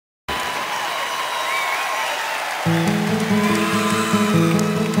You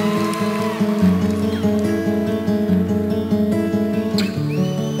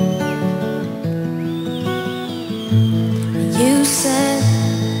said,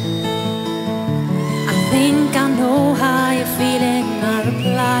 I think I know how you're feeling. I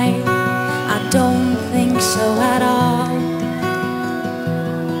replied, I don't think so at all.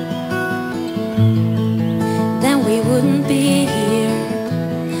 Then we wouldn't be here,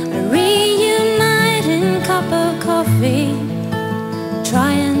 a reuniting cup of coffee,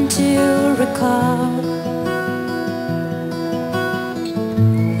 trying to recall.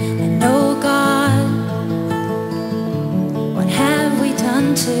 And oh God, what have we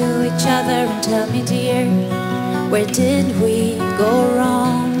done to each other? And tell me, dear, where did we go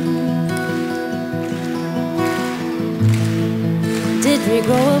wrong? Did we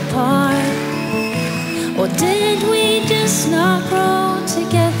grow apart? Or did we just not grow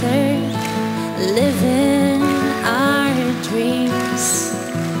together, living our dreams?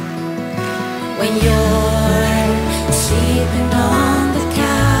 When you're